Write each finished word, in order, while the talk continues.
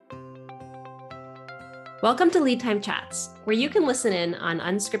Welcome to Lead Time Chats, where you can listen in on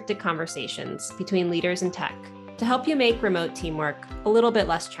unscripted conversations between leaders in tech to help you make remote teamwork a little bit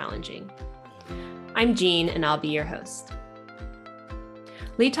less challenging. I'm Jean, and I'll be your host.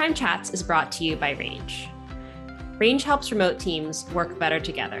 Lead Time Chats is brought to you by Range. Range helps remote teams work better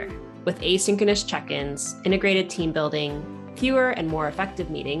together with asynchronous check-ins, integrated team building, fewer and more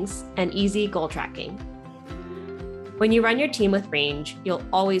effective meetings, and easy goal tracking. When you run your team with Range, you'll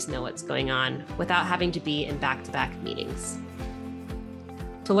always know what's going on without having to be in back-to-back meetings.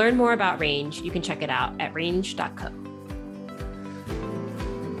 To learn more about Range, you can check it out at range.co.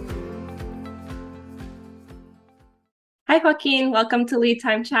 Hi, Joaquin. Welcome to Lead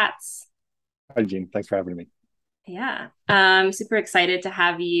Time Chats. Hi, Jean. Thanks for having me. Yeah, I'm super excited to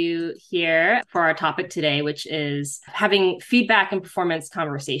have you here for our topic today, which is having feedback and performance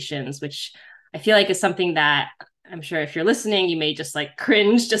conversations, which I feel like is something that I'm sure if you're listening, you may just like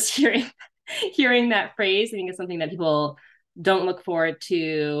cringe just hearing that phrase. I think it's something that people don't look forward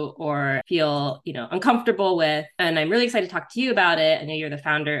to or feel, uncomfortable with. And I'm really excited to talk to you about it. I know you're the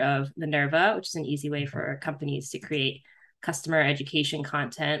founder of Minerva, which is an easy way for companies to create customer education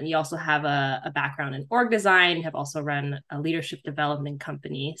content. You also have a background in org design, have also run a leadership development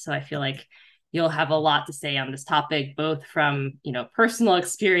company. So I feel like you'll have a lot to say on this topic, both from, personal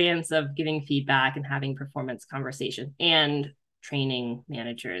experience of giving feedback and having performance conversation and training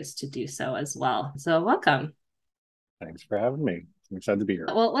managers to do so as well. So welcome. Thanks for having me. I'm excited to be here.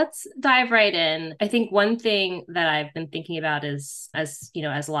 Well, let's dive right in. I think one thing that I've been thinking about is, as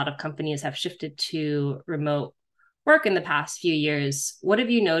a lot of companies have shifted to remote work in the past few years, what have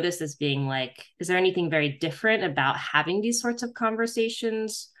you noticed as being like, is there anything very different about having these sorts of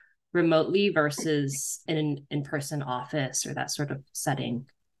conversations remotely versus in an in-person office or that sort of setting?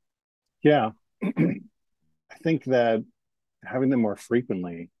 Yeah, I think that having them more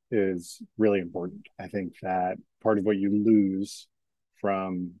frequently is really important. I think that part of what you lose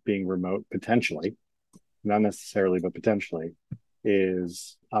from being remote potentially, not necessarily, but potentially,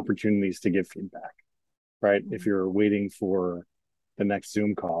 is opportunities to give feedback, right? If you're waiting for the next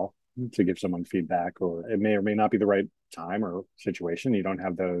Zoom call to give someone feedback, or it may or may not be the right time or situation, you don't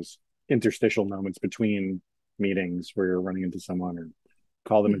have those interstitial moments between meetings where you're running into someone or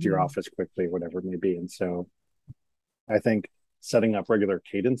call them into your office quickly, whatever it may be. And so I think setting up regular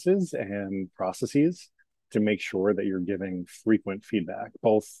cadences and processes to make sure that you're giving frequent feedback,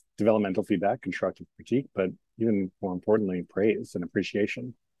 both developmental feedback, constructive critique, but even more importantly, praise and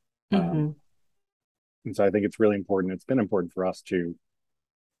appreciation. Mm-hmm. And so I think it's really important. It's been important for us to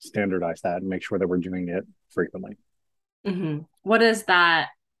standardize that and make sure that we're doing it frequently. Mm-hmm. What is that?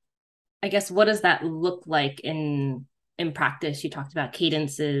 I guess, what does that look like in practice? You talked about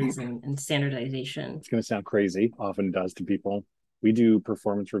cadences and standardization. It's going to sound crazy, often does to people. We do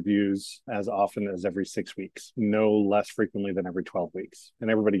performance reviews as often as every 6 weeks, no less frequently than every 12 weeks. And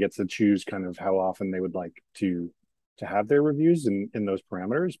everybody gets to choose kind of how often they would like to have their reviews in those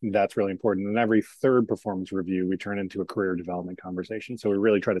parameters. That's really important. And every third performance review, we turn into a career development conversation. So we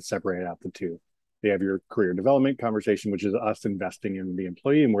really try to separate out the two. You have your career development conversation, which is us investing in the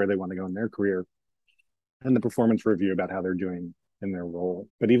employee and where they want to go in their career, and the performance review about how they're doing in their role.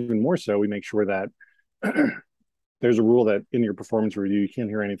 But even more so, we make sure that there's a rule that in your performance review, you can't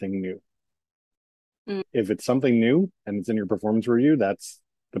hear anything new. Mm. If it's something new and it's in your performance review, that's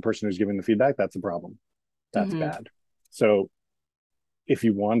the person who's giving the feedback. That's a problem. That's bad. So if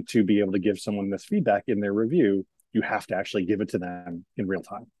you want to be able to give someone this feedback in their review, you have to actually give it to them in real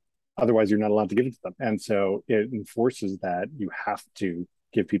time. Otherwise, you're not allowed to give it to them. And so it enforces that you have to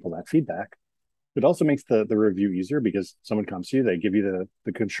give people that feedback. It also makes the review easier because someone comes to you, they give you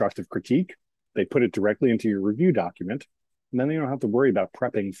the constructive critique, they put it directly into your review document, and then you don't have to worry about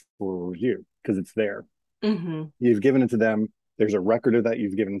prepping for a review because it's there. Mm-hmm. You've given it to them. There's a record of that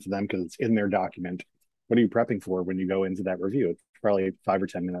you've given it to them because it's in their document. What are you prepping for when you go into that review? It's probably 5 or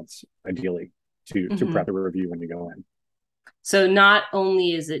 10 minutes, ideally, to prep a review when you go in. So not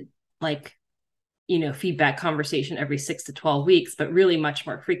only is it like, feedback conversation every 6 to 12 weeks, but really much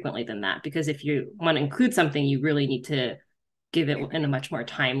more frequently than that. Because if you want to include something, you really need to give it in a much more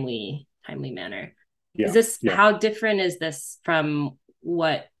timely manner. Yeah. How different is this from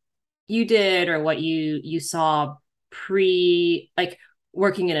what you did or what you saw like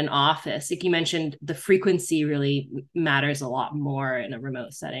working in an office? Like you mentioned, the frequency really matters a lot more in a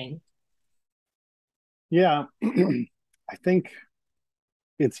remote setting. Yeah. I think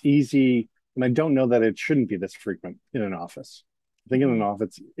it's easy, and I don't know that it shouldn't be this frequent in an office. I think in an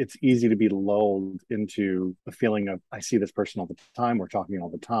office, it's easy to be lulled into a feeling of, I see this person all the time, we're talking all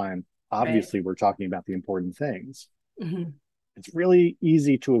the time. Obviously, We're talking about the important things. Mm-hmm. It's really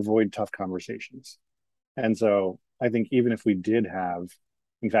easy to avoid tough conversations. And so I think even if we did have,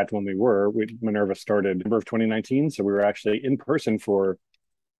 in fact, when Minerva started November of 2019. So we were actually in person for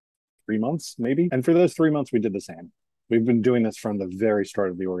 3 months, maybe. And for those 3 months, we did the same. We've been doing this from the very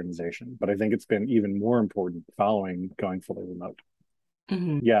start of the organization, but I think it's been even more important following going fully remote.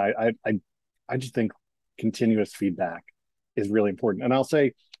 Mm-hmm. Yeah, I just think continuous feedback is really important. And I'll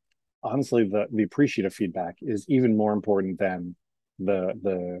say, honestly, the appreciative feedback is even more important than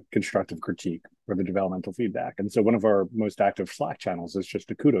the constructive critique or the developmental feedback. And so one of our most active Slack channels is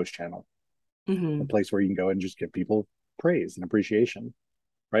just a kudos channel, a Mm-hmm. place where you can go and just give people praise and appreciation,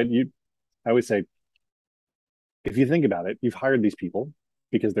 right? I always say, if you think about it, you've hired these people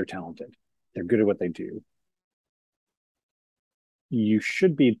because they're talented, they're good at what they do. You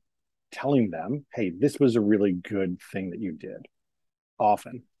should be telling them, hey, this was a really good thing that you did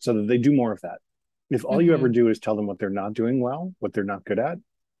often, so that they do more of that. If all you ever Mm-hmm. do is tell them what they're not doing well, what they're not good at,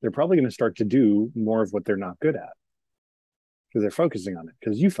 they're probably going to start to do more of what they're not good at because they're focusing on it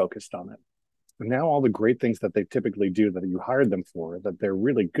because you focused on it. And now all the great things that they typically do that you hired them for, that they're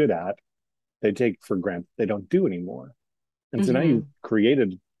really good at, they take for granted they don't do anymore. And so now Mm-hmm. you've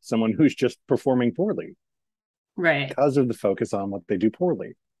created someone who's just performing poorly Right. because of the focus on what they do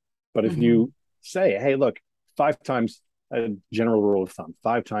poorly. But if Mm-hmm. you say, hey, look, 5 times, a general rule of thumb,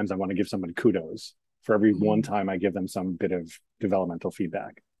 5 times I want to give someone kudos for every one Mm-hmm. time I give them some bit of developmental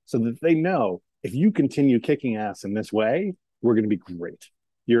feedback, so that they know if you continue kicking ass in this way, we're going to be great.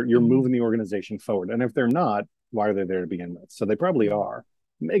 You're Mm-hmm. moving the organization forward. And if they're not, why are they there to begin with? So they probably are.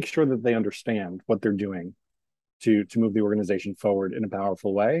 Make sure that they understand what they're doing to move the organization forward in a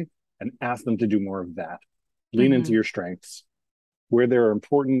powerful way, and ask them to do more of that. Lean into Mm-hmm. your strengths where there are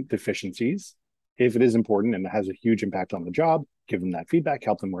important deficiencies. If it is important and it has a huge impact on the job, give them that feedback,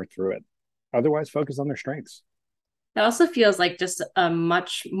 help them work through it. Otherwise, focus on their strengths. That also feels like just a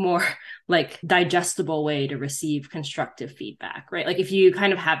much more like digestible way to receive constructive feedback, right? Like if you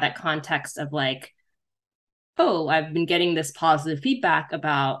kind of have that context of like, oh, I've been getting this positive feedback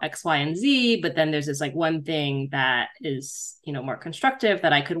about X, Y, and Z, but then there's this like one thing that is, more constructive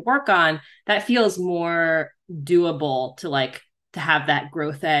that I could work on, that feels more doable to like to have that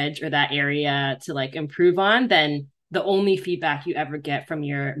growth edge or that area to like improve on than the only feedback you ever get from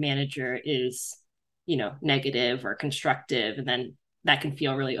your manager is, negative or constructive. And then that can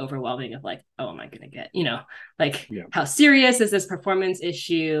feel really overwhelming of like, oh, am I going to get, like Yeah. how serious is this performance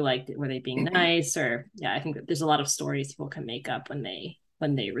issue? Like, were they being nice? Or yeah, I think that there's a lot of stories people can make up when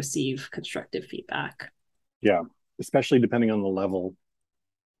they receive constructive feedback. Yeah. Especially depending on the level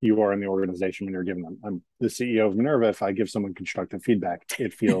you are in the organization when you're giving them. I'm the CEO of Minerva. If I give someone constructive feedback,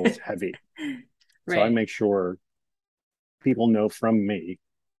 it feels heavy. So I Right. make sure people know from me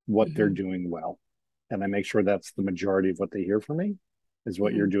what they're Mm-hmm. doing well. And I make sure that's the majority of what they hear from me, is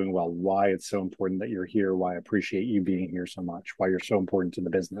what you're Mm-hmm. doing well, why it's so important that you're here, why I appreciate you being here so much, why you're so important to the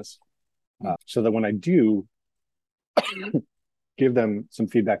business. So that when I do give them some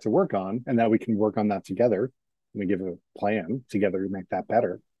feedback to work on, and that we can work on that together, we give a plan together to make that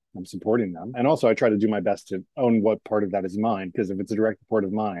better. I'm supporting them. And also, I try to do my best to own what part of that is mine, because if it's a direct report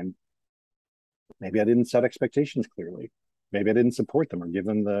of mine, maybe I didn't set expectations clearly. Maybe I didn't support them or give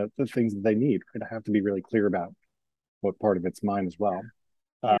them the things that they need. Right? I have to be really clear about what part of it's mine as well.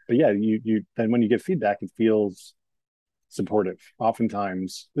 Yeah. But yeah, you then when you get feedback, it feels supportive.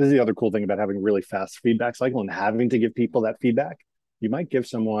 Oftentimes, this is the other cool thing about having a really fast feedback cycle and having to give people that feedback. You might give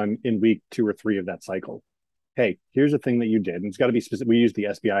someone in week 2 or 3 of that cycle, hey, here's a thing that you did. And it's got to be specific. We use the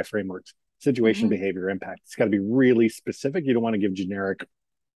SBI frameworks, situation, Mm-hmm. behavior, impact. It's got to be really specific. You don't want to give generic,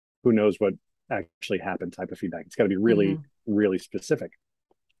 who knows what actually happened type of feedback. It's got to be really, Mm-hmm. really specific.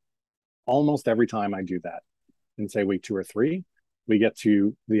 Almost every time I do that in say week 2 or 3, we get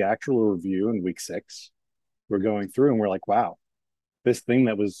to the actual review in week 6. We're going through and we're like, wow, this thing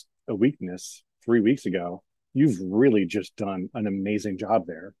that was a weakness 3 weeks ago, you've really just done an amazing job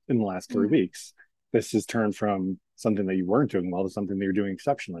there in the last 3 weeks. This has turned from something that you weren't doing well to something that you're doing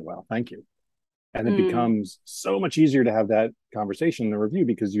exceptionally well. Thank you. And it Mm-hmm. becomes so much easier to have that conversation in the review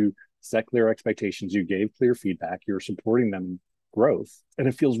because you set clear expectations, you gave clear feedback, you're supporting them in growth, and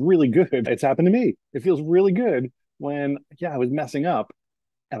it feels really good. It's happened to me. It feels really good when, yeah, I was messing up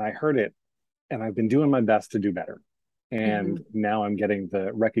and I heard it, and I've been doing my best to do better. And Mm-hmm. now I'm getting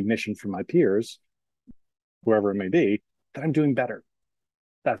the recognition from my peers, whoever it may be, that I'm doing better.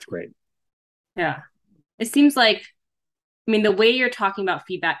 That's great. Yeah. It seems like, I mean, the way you're talking about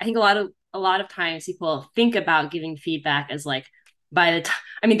feedback, I think a lot of times people think about giving feedback as like by the time,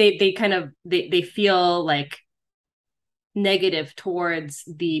 I mean, they kind of they feel like negative towards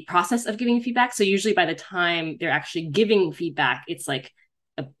the process of giving feedback. So usually by the time they're actually giving feedback, it's like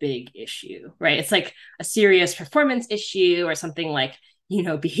a big issue, right? It's like a serious performance issue or something like,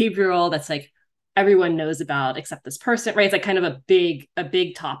 behavioral that's like everyone knows about except this person, right? It's like kind of a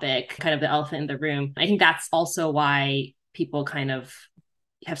big topic, kind of the elephant in the room. I think that's also why people kind of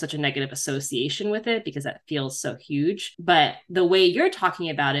have such a negative association with it because that feels so huge. But the way you're talking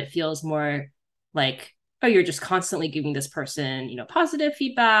about it feels more like, oh, you're just constantly giving this person, positive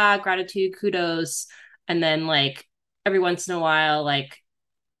feedback, gratitude, kudos. And then like every once in a while, like,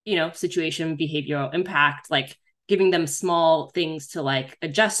 situation, behavioral impact, like giving them small things to like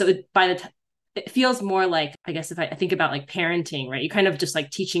adjust. So it feels more like, I guess if I think about like parenting, right? You kind of just like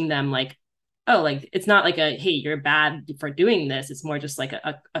teaching them like, oh, like it's not like a, hey, you're bad for doing this. It's more just like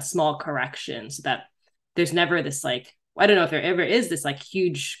a small correction so that there's never this like, I don't know if there ever is this like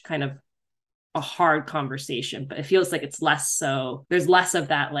huge kind of a hard conversation, but it feels like it's less so, there's less of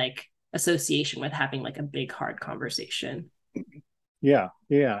that like association with having like a big hard conversation. Yeah,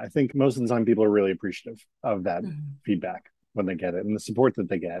 yeah. I think most of the time people are really appreciative of that Mm-hmm. feedback when they get it and the support that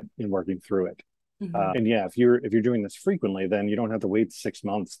they get in working through it. Mm-hmm. And yeah, if you're doing this frequently, then you don't have to wait 6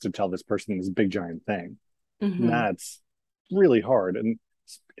 months to tell this person this big giant thing. And Mm-hmm. that's really hard, and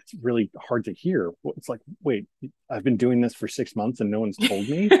it's really hard to hear. It's like, wait, I've been doing this for 6 months and no one's told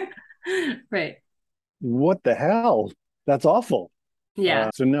me. Right. What the hell? That's awful.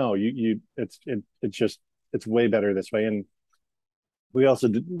 Yeah. So no, it's just it's way better this way. And we also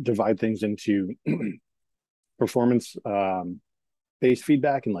divide things into performance based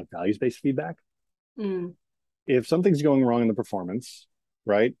feedback and like values based feedback. Mm. If something's going wrong in the performance,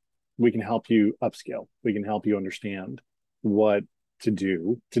 right, we can help you upskill. We can help you understand what to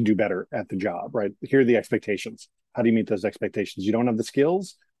do better at the job, right? Here are the expectations. How do you meet those expectations? You don't have the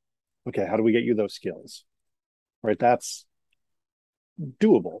skills. Okay, how do we get you those skills? Right? That's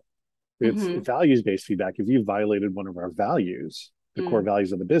doable. It's Mm-hmm. values based feedback. If you violated one of our values, the core Mm.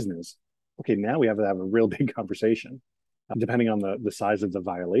 values of the business, okay, now we have to have a real big conversation. Depending on the size of the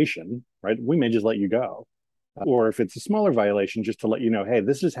violation, right? We may just let you go. Or if it's a smaller violation, just to let you know, hey,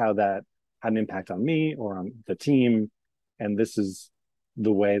 this is how that had an impact on me or on the team. And this is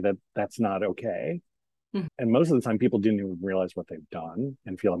the way that that's not okay. Mm. And most of the time, people didn't even realize what they've done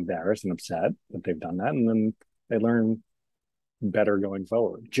and feel embarrassed and upset that they've done that. And then they learn better going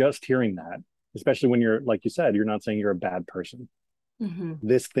forward. Just hearing that, especially when you're, like you said, you're not saying you're a bad person. Mm-hmm.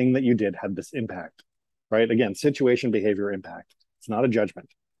 This thing that you did had this impact, right? Again, situation, behavior, impact. It's not a judgment.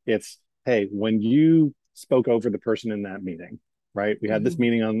 It's, hey, when you spoke over the person in that meeting, right? We had this Mm-hmm.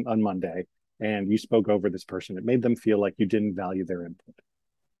 meeting on Monday and you spoke over this person. It made them feel like you didn't value their input.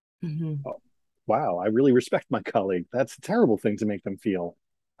 Mm-hmm. Oh, wow, I really respect my colleague. That's a terrible thing to make them feel.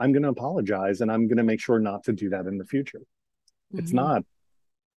 I'm going to apologize and I'm going to make sure not to do that in the future. It's Mm-hmm. not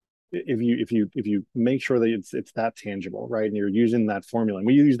if you make sure that it's that tangible, right? And you're using that formula. And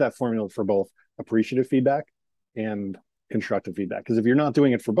we use that formula for both appreciative feedback and constructive feedback. Because if you're not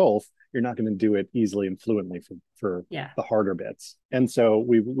doing it for both, you're not going to do it easily and fluently for Yeah. the harder bits. And so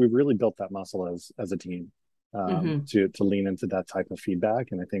we've really built that muscle as a team Mm-hmm. to lean into that type of feedback.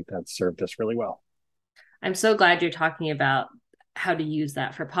 And I think that's served us really well. I'm so glad you're talking about how to use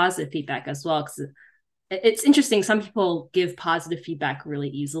that for positive feedback as well, because it's interesting. Some people give positive feedback really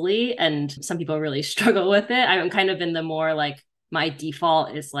easily, and some people really struggle with it. I'm kind of in the more like my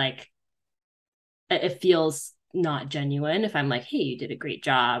default is like it feels not genuine if I'm like, hey, you did a great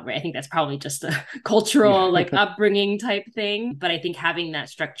job, right? I think that's probably just a cultural like upbringing type thing. But I think having that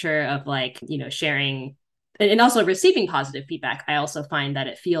structure of like, sharing and also receiving positive feedback, I also find that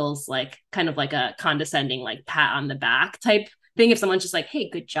it feels like kind of like a condescending, like pat on the back type thing. If someone's just like, hey,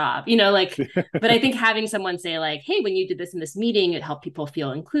 good job, like, but I think having someone say like, hey, when you did this in this meeting, it helped people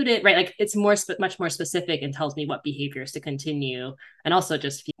feel included, right? Like it's much more specific and tells me what behaviors to continue and also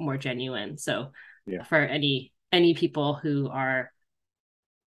just feel more genuine. So Yeah. for any people who are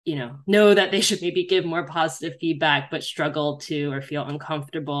know that they should maybe give more positive feedback but struggle to or feel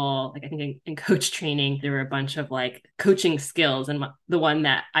uncomfortable, like I think in coach training there were a bunch of like coaching skills, and the one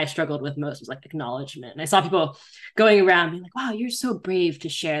that I struggled with most was like acknowledgement. And I saw people going around being like, wow, you're so brave to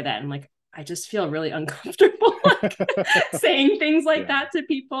share that. And like I just feel really uncomfortable like saying things like Yeah. that to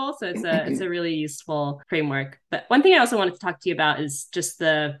people. So it's a really useful framework. But one thing I also wanted to talk to you about is just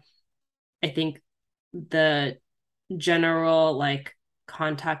I think the general like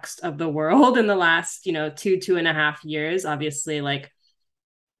context of the world in the last 2.5 years. Obviously, like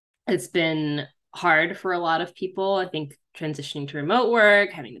it's been hard for a lot of people. I think transitioning to remote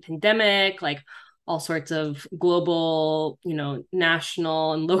work, having the pandemic, like all sorts of global,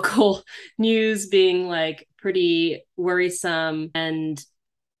 national and local news being like pretty worrisome. And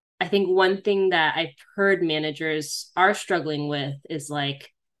I think one thing that I've heard managers are struggling with is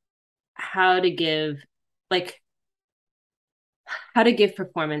like how to give like how to give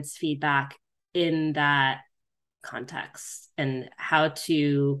performance feedback in that context, and how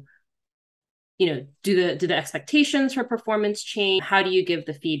to, do the expectations for performance change? How do you give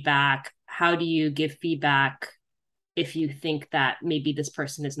the feedback? How do you give feedback if you think that maybe this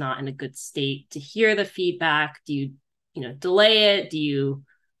person is not in a good state to hear the feedback? Do you, delay it? Do you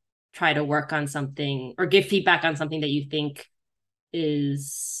try to work on something or give feedback on something that you think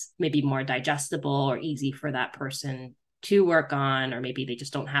is maybe more digestible or easy for that person to work on, or maybe they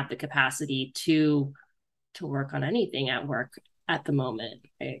just don't have the capacity to work on anything at work at the moment,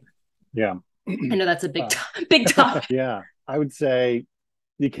 right? Yeah. I know that's a big topic. Yeah. I would say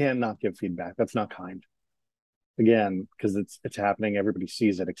you can't not give feedback. That's not kind. Again, because it's happening. Everybody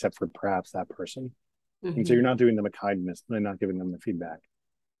sees it except for perhaps that person. And so Mm-hmm. you're not doing them a kindness by not giving them the feedback.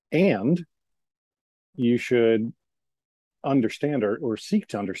 And you should understand or seek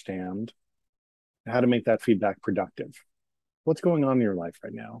to understand how to make that feedback productive. What's going on in your life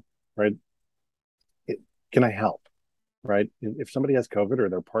right now, right? It, can I help, right? If somebody has COVID or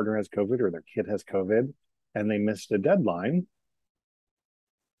their partner has COVID or their kid has COVID and they missed a deadline,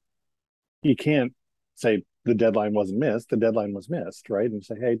 you can't say the deadline wasn't missed. The deadline was missed, right? And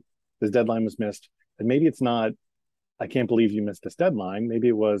say, hey, this deadline was missed. And maybe it's not, I can't believe you missed this deadline. Maybe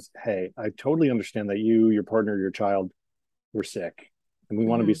it was, hey, I totally understand that you, your partner, your child were sick and we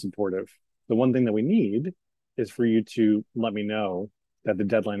want to be Mm-hmm. supportive. The one thing that we need is for you to let me know that the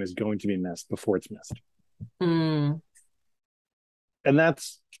deadline is going to be missed before it's missed. Mm. And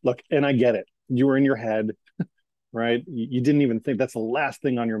that's, look, and I get it. You were in your head, right? You didn't even think that's the last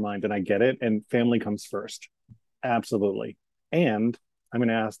thing on your mind. And I get it. And family comes first. Absolutely. And I'm going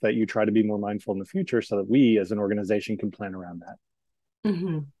to ask that you try to be more mindful in the future so that we as an organization can plan around that.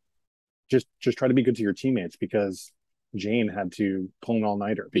 Mm-hmm. Just try to be good to your teammates, because Jane had to pull an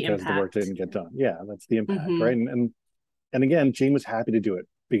all-nighter The because the work impact. didn't get done. Yeah, that's the impact, Mm-hmm. right? And again, Jane was happy to do it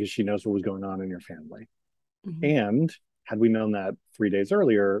because she knows what was going on in your family. Mm-hmm. And had we known that 3 days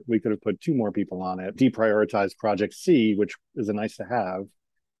earlier, we could have put two more people on it, deprioritized Project C, which is a nice to have,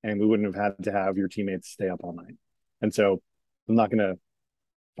 and we wouldn't have had to have your teammates stay up all night. And so I'm not going to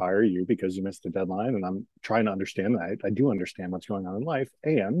fire you because you missed the deadline. And I'm trying to understand that. I do understand what's going on in life.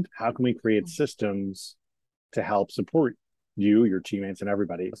 And how can we create systems to help support you, your teammates, and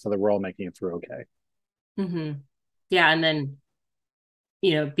everybody so that we're all making it through okay? Mm-hmm. Yeah. And then,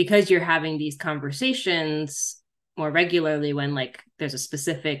 because you're having these conversations more regularly when like there's a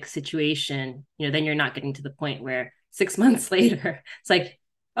specific situation, then you're not getting to the point where 6 months later, it's like,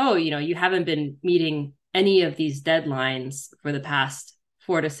 oh, you haven't been meeting any of these deadlines for the past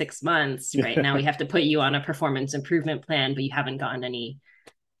 4 to 6 months. Right now, we have to put you on a performance improvement plan, but you haven't gotten any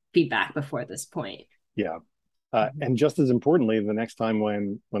feedback before this point. Yeah. Mm-hmm. And just as importantly, the next time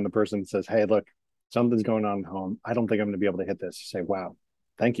when the person says, "Hey, look, something's going on at home. I don't think I'm going to be able to hit this," you say, "Wow,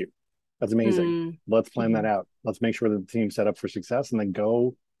 thank you. That's amazing. Let's plan that Mm-hmm. out. Let's make sure that the team's set up for success, and then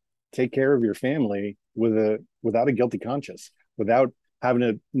go take care of your family without a guilty conscience, without having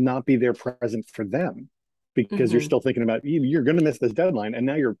to not be there present for them, because you're Mm-hmm. still thinking about you're going to miss this deadline, and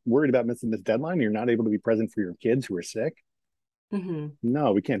now you're worried about missing this deadline. And you're not able to be present for your kids who are sick. Mm-hmm.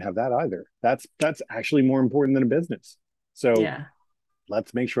 No, we can't have that either. That's actually more important than a business. So Yeah.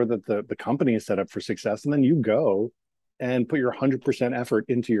 let's make sure that the company is set up for success, and then you go and put your 100% effort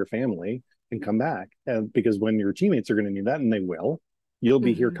into your family and come back, and because when your teammates are going to need that, and they will, you'll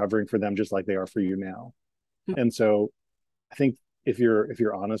be here Mm-hmm. covering for them just like they are for you now. And so I think if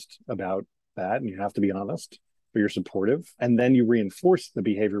you're honest about that, and you have to be honest, but you're supportive, and then you reinforce the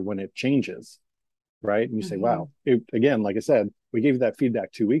behavior when it changes, right? And you say, Mm-hmm. wow, again, like I said, we gave you that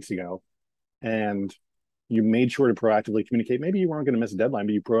feedback 2 weeks ago, and you made sure to proactively communicate. Maybe you weren't going to miss a deadline,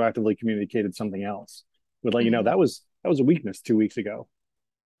 but you proactively communicated something else. Would let you know Mm-hmm. that was a weakness 2 weeks ago.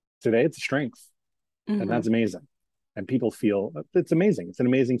 Today it's a strength, and Mm-hmm. that's amazing. And people feel it's amazing. It's an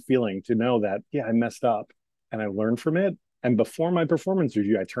amazing feeling to know that, yeah, I messed up and I learned from it. And before my performance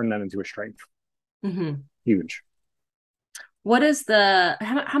review, I turned that into a strength. Mm-hmm. Huge. What is how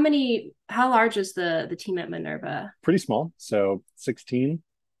large is the team at Minerva? Pretty small. So 16.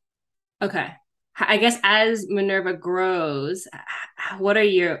 Okay. I guess as Minerva grows, how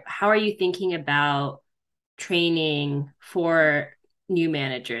are you thinking about training for new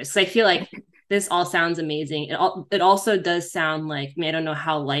managers? So I feel like this all sounds amazing. It also does sound like, I mean, I don't know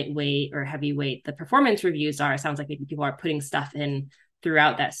how lightweight or heavyweight the performance reviews are. It sounds like maybe people are putting stuff in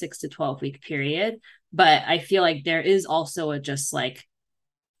throughout that 6 to 12 week period. But I feel like there is also a just like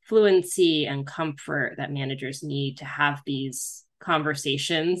fluency and comfort that managers need to have these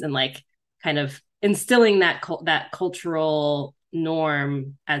conversations and like kind of instilling that cultural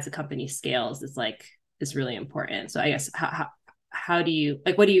norm as a company scales is really important. So I guess how do you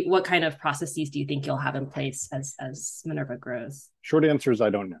like what kind of processes do you think you'll have in place as Minerva grows? Short answer is I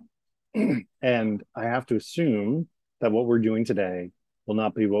don't know. And I have to assume that what we're doing today will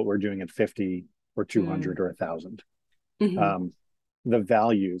not be what we're doing at 50 or 200 or 1,000. Mm-hmm. The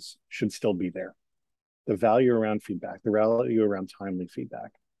values should still be there. The value around feedback, the value around timely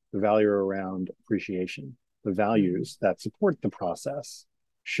feedback, the value around appreciation, the values that support the process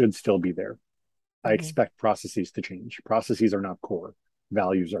should still be there. I expect processes to change. Processes are not core.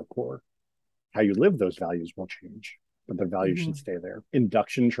 Values are core. How you live those values will change, but the values should stay there.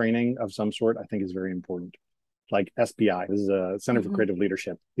 Induction training of some sort, I think, is very important. Like SBI, this is a Center for Creative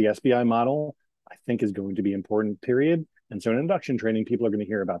Leadership. The SBI model, I think, is going to be important, period. And so in induction training, people are going to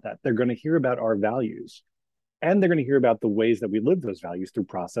hear about that. They're going to hear about our values, and they're going to hear about the ways that we live those values through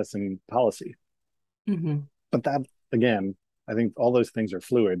process and policy. But that, again, I think all those things are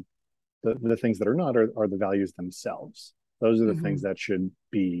fluid. The things that are not are the values themselves. Those are the things that should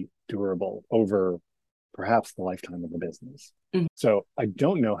be durable over perhaps the lifetime of the business. So I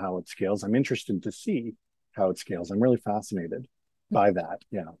don't know how it scales. I'm interested to see how it scales. I'm really fascinated by that.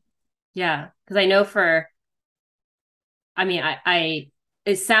 Yeah. Yeah. Because I know I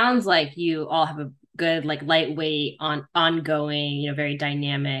it sounds like you all have a good, like lightweight ongoing, very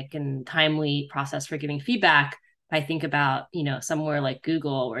dynamic and timely process for giving feedback. I think about, somewhere like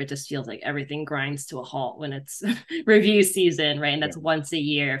Google, where it just feels like everything grinds to a halt when it's review season, right? And that's once a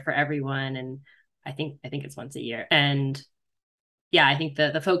year for everyone. And I think it's once a year. And yeah, I think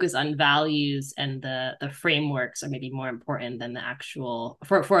the focus on values and the frameworks are maybe more important than the actual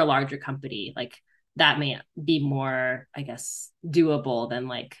for a larger company. Like that may be more, I guess, doable than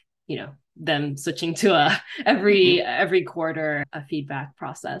like, them switching to every quarter a feedback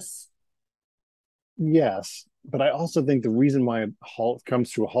process. Yes. But I also think the reason why a halt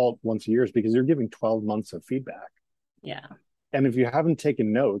comes to a halt once a year is because you're giving 12 months of feedback. Yeah. And if you haven't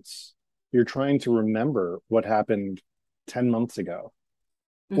taken notes, you're trying to remember what happened 10 months ago.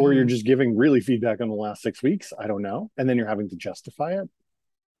 Or you're just giving really feedback on the last 6 weeks. I don't know. And then you're having to justify it.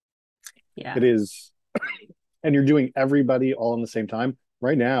 Yeah. It is. And you're doing everybody all in the same time.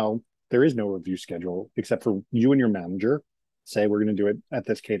 Right now, there is no review schedule except for you and your manager say we're going to do it at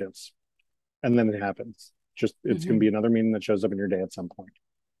this cadence. And then it happens. Just it's going to be another meeting that shows up in your day at some point.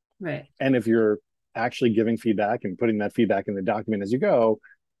 Right. And if you're actually giving feedback and putting that feedback in the document as you go,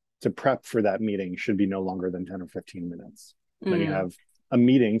 to prep for that meeting should be no longer than 10 or 15 minutes. Then you have a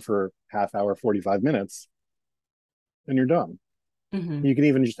meeting for half hour, 45 minutes, and you're done. You can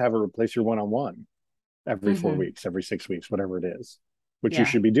even just have it replace your one-on-one every 4 weeks, every 6 weeks, whatever it is, which you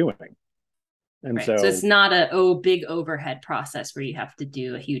should be doing. And right. So it's not a big overhead process where you have to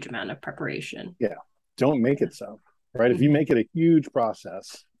do a huge amount of preparation. Yeah. Don't make it so, right? If you make it a huge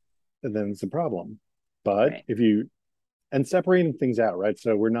process, then it's a problem. But if you, and separating things out, right?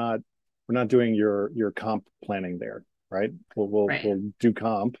 So we're not doing your comp planning there, right? We'll do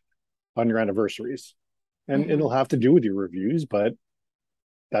comp on your anniversaries, and it'll have to do with your reviews, but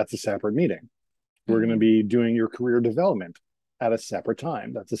that's a separate meeting. We're going to be doing your career development at a separate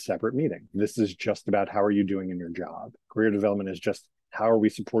time. That's a separate meeting. This is just about how are you doing in your job. Career development is just how are we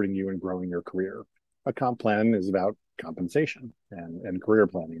supporting you in growing your career. A comp plan is about compensation and career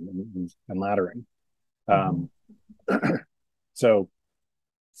planning and laddering. So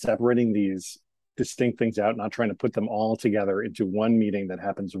separating these distinct things out, not trying to put them all together into one meeting that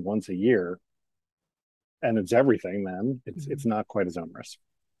happens once a year, and it's everything, then it's not quite as onerous.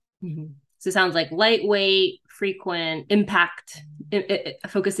 So it sounds like lightweight, frequent, impact,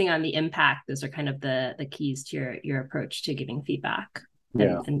 focusing on the impact. Those are kind of the keys to your approach to giving feedback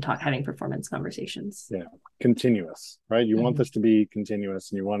and having performance conversations. Yeah. Continuous, right? You want this to be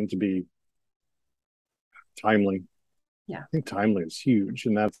continuous and you want it to be timely. Yeah. I think timely is huge.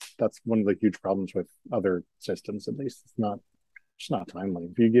 And that's one of the huge problems with other systems, at least. It's not timely.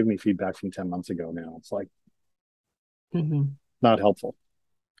 If you give me feedback from 10 months ago now, it's like not helpful.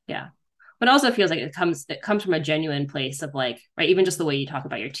 Yeah. But it also feels like it comes from a genuine place of like, right, even just the way you talk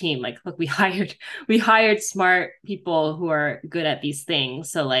about your team. Like, look, we hired smart people who are good at these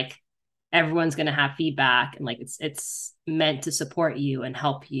things. So like everyone's gonna have feedback, and like it's meant to support you and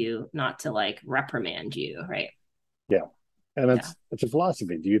help you, not to like reprimand you, right? Yeah. And it's a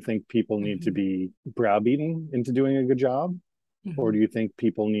philosophy. Do you think people need to be browbeaten into doing a good job? Or do you think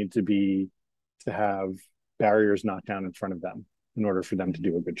people need to have barriers knocked down in front of them in order for them to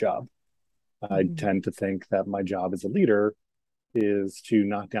do a good job? I tend to think that my job as a leader is to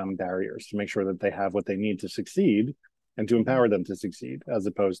knock down barriers, to make sure that they have what they need to succeed and to empower them to succeed, as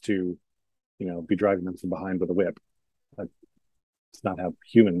opposed to, be driving them from behind with a whip. That's not how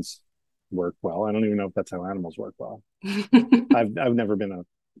humans work well. I don't even know if that's how animals work well. I've never been a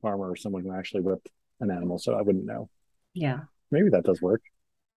farmer or someone who actually whipped an animal, so I wouldn't know. Yeah. Maybe that does work.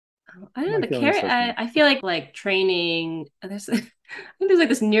 I don't know, the carrot, I feel like training, I think there's like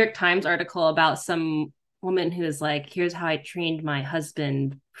this New York Times article about some woman who is like, here's how I trained my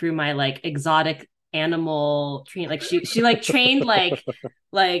husband through my like exotic animal train. Like she like trained like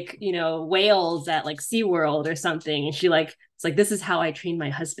whales at like SeaWorld or something. And it's like, this is how I trained my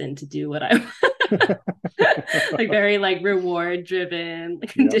husband to do what I like very like reward driven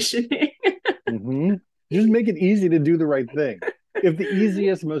conditioning. Mm-hmm. Just make it easy to do the right thing. If the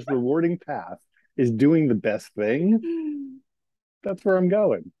easiest, most rewarding path is doing the best thing, that's where I'm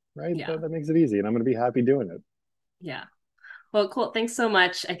going, right? Yeah. That makes it easy, and I'm going to be happy doing it. Yeah. Well, cool. Thanks so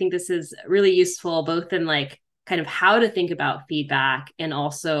much. I think this is really useful, both in like kind of how to think about feedback and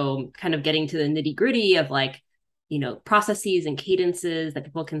also kind of getting to the nitty gritty of like, processes and cadences that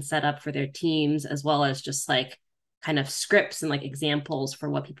people can set up for their teams, as well as just like kind of scripts and like examples for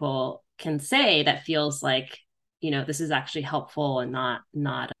what people can say that feels like, this is actually helpful and not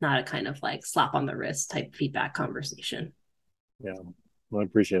a kind of like slap on the wrist type feedback conversation. Yeah. Well, I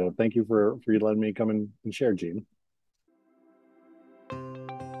appreciate it. Thank you for you letting me come and share, Gene.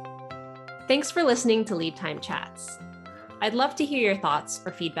 Thanks for listening to Lead Time Chats. I'd love to hear your thoughts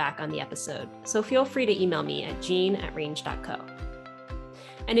or feedback on the episode, so feel free to email me at gene@range.co.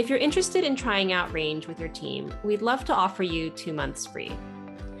 And if you're interested in trying out Range with your team, we'd love to offer you 2 months free.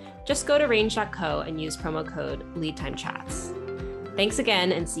 Just go to range.co and use promo code LeadTimeChats. Thanks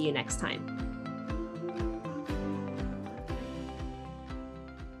again, and see you next time.